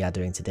guide that we are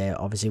doing today.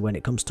 Obviously, when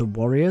it comes to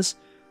warriors,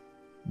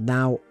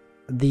 now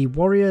the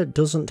warrior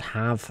doesn't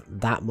have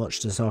that much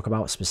to talk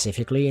about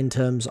specifically in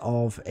terms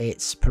of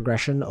its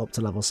progression up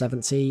to level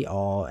 70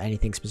 or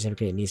anything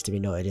specifically that needs to be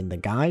noted in the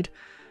guide.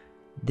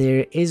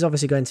 There is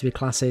obviously going to be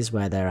classes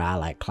where there are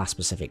like class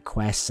specific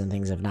quests and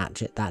things of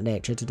that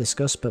nature to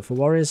discuss, but for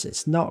warriors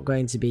it's not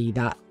going to be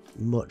that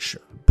much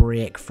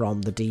break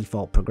from the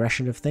default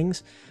progression of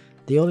things.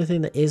 The only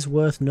thing that is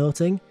worth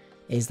noting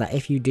is that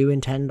if you do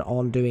intend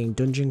on doing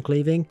dungeon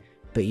cleaving,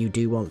 but you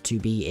do want to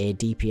be a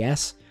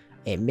DPS,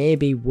 it may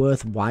be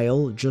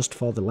worthwhile just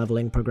for the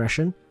leveling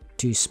progression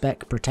to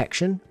spec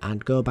protection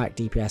and go back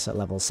DPS at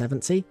level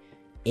 70.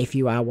 If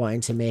you are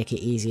wanting to make it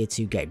easier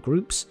to get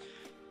groups,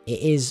 it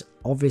is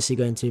obviously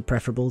going to be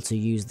preferable to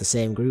use the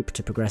same group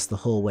to progress the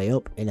whole way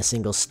up in a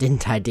single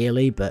stint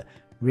ideally, but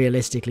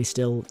realistically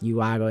still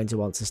you are going to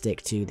want to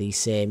stick to the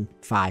same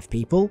 5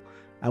 people,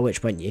 at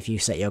which point if you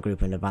set your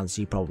group in advance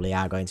you probably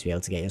are going to be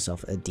able to get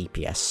yourself a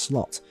DPS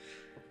slot.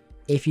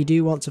 If you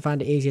do want to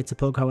find it easier to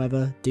pug,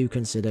 however, do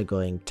consider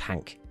going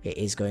tank. It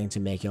is going to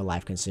make your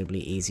life considerably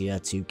easier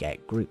to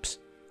get groups.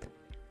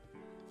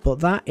 But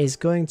that is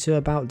going to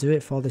about do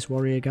it for this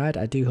warrior guide.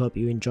 I do hope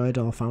you enjoyed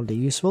or found it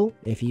useful.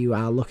 If you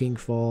are looking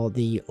for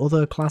the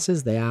other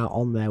classes, they are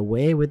on their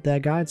way with their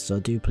guides, so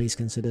do please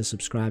consider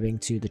subscribing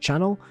to the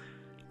channel.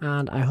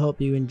 And I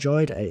hope you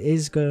enjoyed. It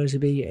is going to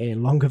be a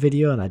longer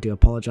video and I do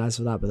apologise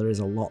for that, but there is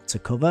a lot to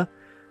cover.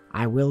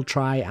 I will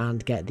try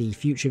and get the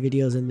future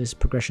videos in this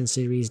progression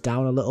series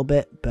down a little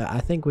bit, but I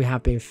think we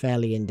have been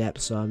fairly in-depth,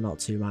 so I'm not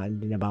too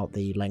minding about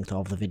the length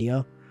of the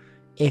video.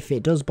 If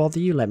it does bother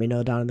you, let me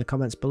know down in the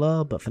comments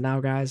below, but for now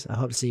guys, I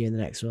hope to see you in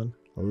the next one.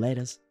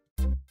 Laters.